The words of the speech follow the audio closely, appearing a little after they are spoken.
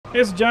Hey,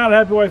 it's John at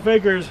Happy Wife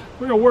Acres.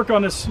 We're going to work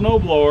on this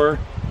snowblower.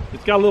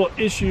 It's got a little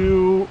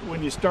issue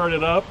when you start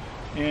it up,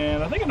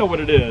 and I think I know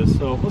what it is,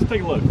 so let's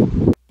take a look.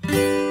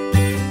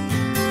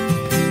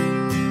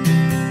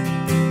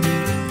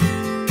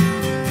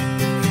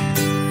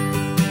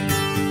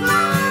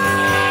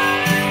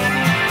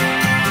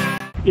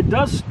 It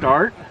does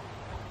start,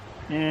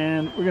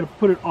 and we're going to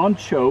put it on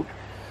choke,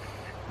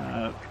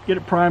 get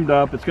it primed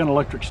up. It's going to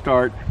electric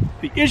start.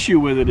 The issue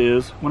with it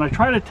is when I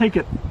try to take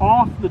it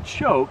off the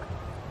choke,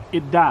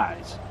 it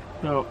dies.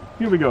 So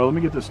here we go. Let me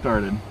get this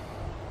started.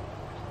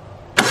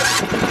 It's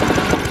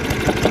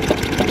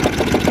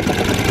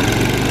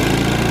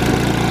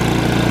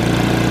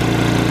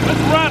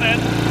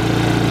running.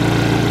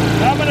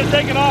 Now I'm going to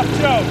take it off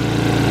choke.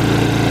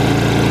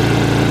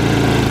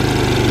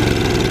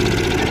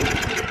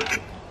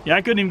 Yeah,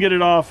 I couldn't even get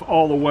it off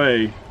all the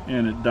way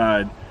and it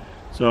died.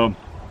 So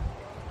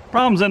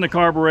problems in the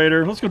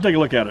carburetor. Let's go take a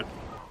look at it.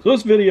 So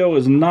this video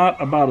is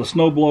not about a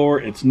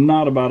snowblower. It's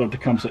not about a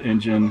Tecumseh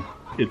engine.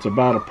 It's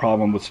about a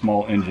problem with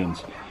small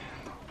engines.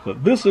 So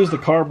this is the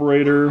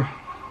carburetor,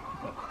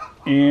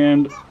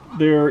 and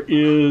there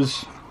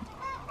is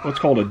what's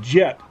called a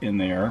jet in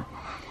there,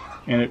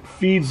 and it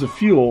feeds the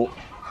fuel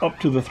up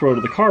to the throat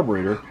of the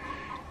carburetor.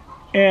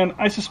 And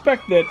I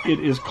suspect that it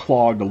is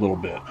clogged a little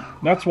bit.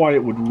 That's why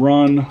it would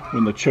run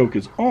when the choke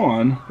is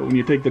on, but when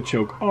you take the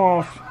choke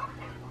off,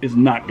 it's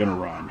not going to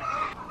run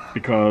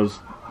because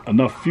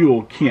enough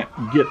fuel can't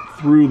get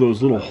through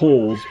those little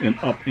holes and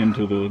up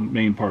into the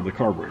main part of the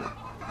carburetor.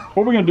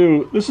 What we're going to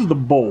do, this is the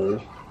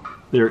bowl.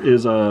 There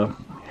is a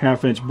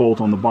 1/2-inch bolt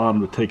on the bottom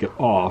to take it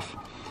off.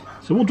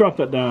 So we'll drop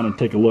that down and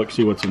take a look,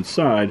 see what's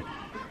inside.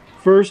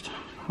 First,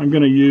 I'm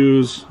going to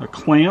use a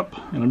clamp,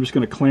 and I'm just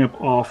going to clamp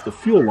off the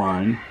fuel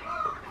line.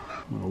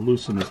 I'm going to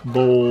loosen this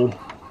bowl,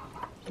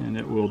 and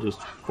it will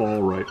just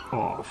fall right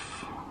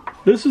off.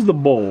 This is the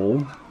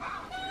bowl.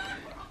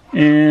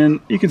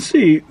 And you can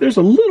see there's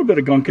a little bit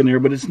of gunk in there,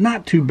 but it's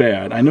not too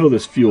bad. I know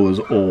this fuel is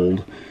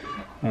old,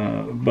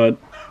 but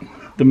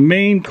the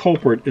main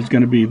culprit is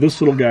going to be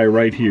this little guy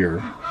right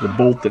here, the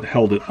bolt that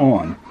held it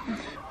on.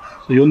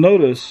 So you'll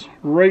notice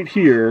right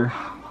here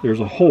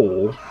there's a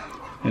hole,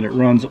 and it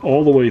runs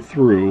all the way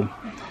through,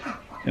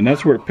 and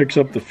that's where it picks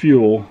up the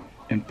fuel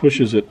and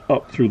pushes it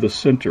up through the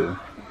center.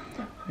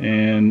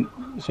 And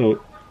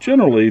so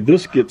generally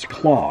this gets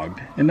clogged,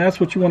 and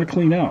that's what you want to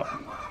clean out.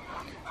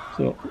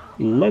 So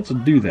let's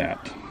do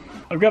that.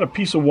 I've got a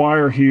piece of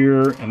wire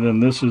here, and then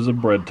this is a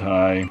bread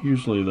tie.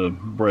 Usually the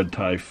bread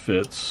tie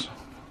fits.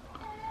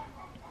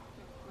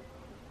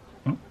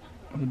 Oh,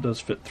 it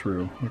does fit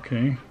through,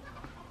 okay.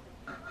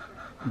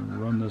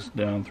 Run this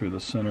down through the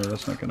center.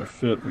 That's not going to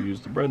fit. We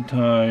use the bread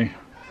tie.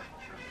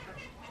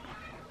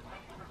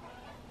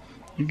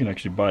 You can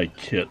actually buy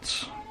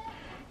kits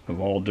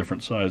of all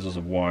different sizes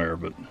of wire,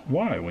 but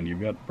why when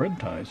you've got bread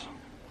ties?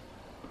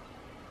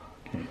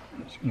 Okay,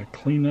 I'm just going to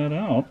clean that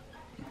out.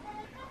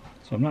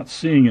 So I'm not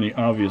seeing any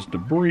obvious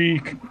debris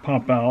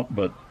pop out,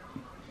 but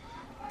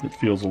it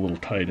feels a little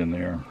tight in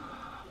there.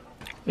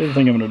 The other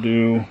thing I'm going to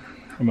do,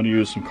 I'm going to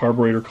use some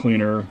carburetor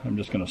cleaner. I'm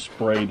just going to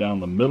spray down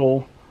the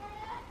middle.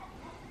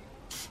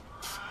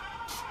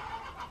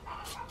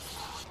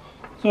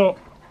 So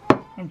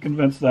I'm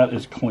convinced that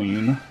is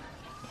clean.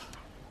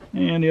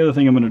 And the other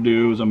thing I'm going to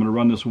do is I'm going to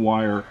run this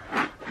wire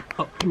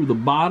up through the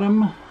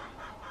bottom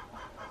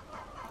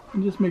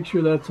and just make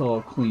sure that's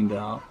all cleaned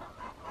out.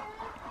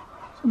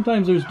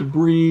 Sometimes there's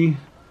debris,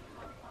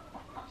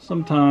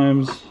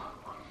 sometimes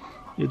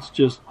it's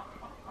just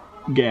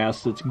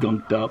gas that's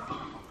gunked up.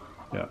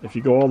 Yeah, if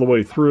you go all the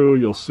way through,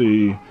 you'll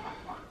see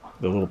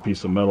the little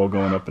piece of metal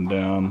going up and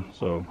down.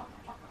 So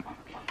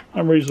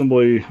I'm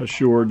reasonably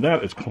assured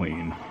that it's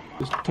clean.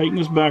 Just tighten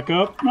this back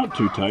up, not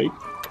too tight.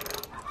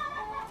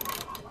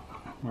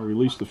 I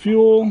release the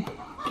fuel.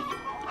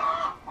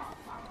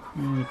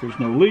 And if there's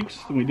no leaks,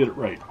 then we did it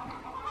right.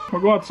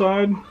 We'll go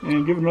outside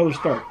and give it another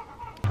start.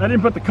 I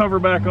didn't put the cover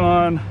back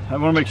on. I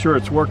want to make sure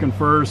it's working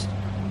first,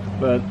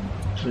 but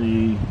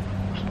the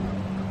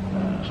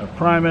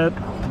prime it,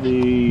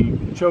 the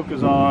choke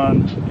is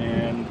on,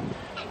 and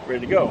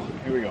ready to go.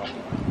 Here we go.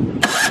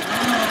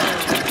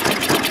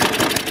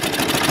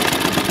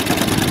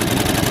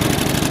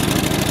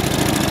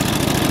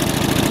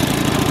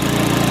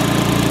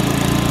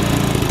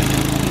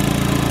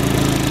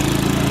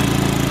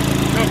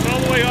 Choke's all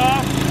the way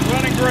off,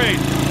 running great.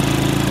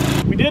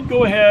 We did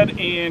go ahead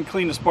and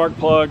clean the spark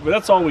plug, but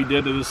that's all we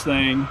did to this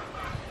thing.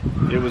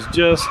 It was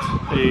just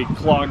a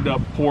clogged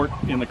up port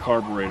in the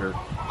carburetor.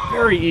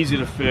 Very easy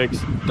to fix.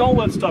 Don't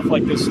let stuff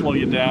like this slow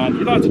you down.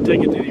 You don't have to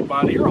take it to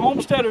anybody. You're a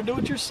homesteader, do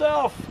it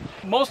yourself.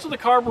 Most of the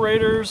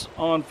carburetors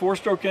on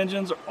 4-stroke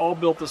engines are all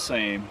built the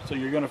same, so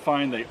you're going to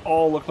find they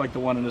all look like the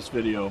one in this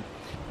video.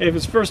 Hey, if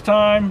it's first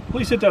time,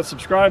 please hit that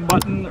subscribe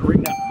button,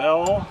 ring that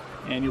bell,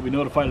 and you'll be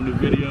notified of new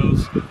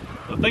videos.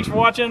 So thanks for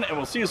watching, and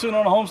we'll see you soon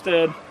on a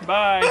homestead.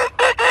 Bye.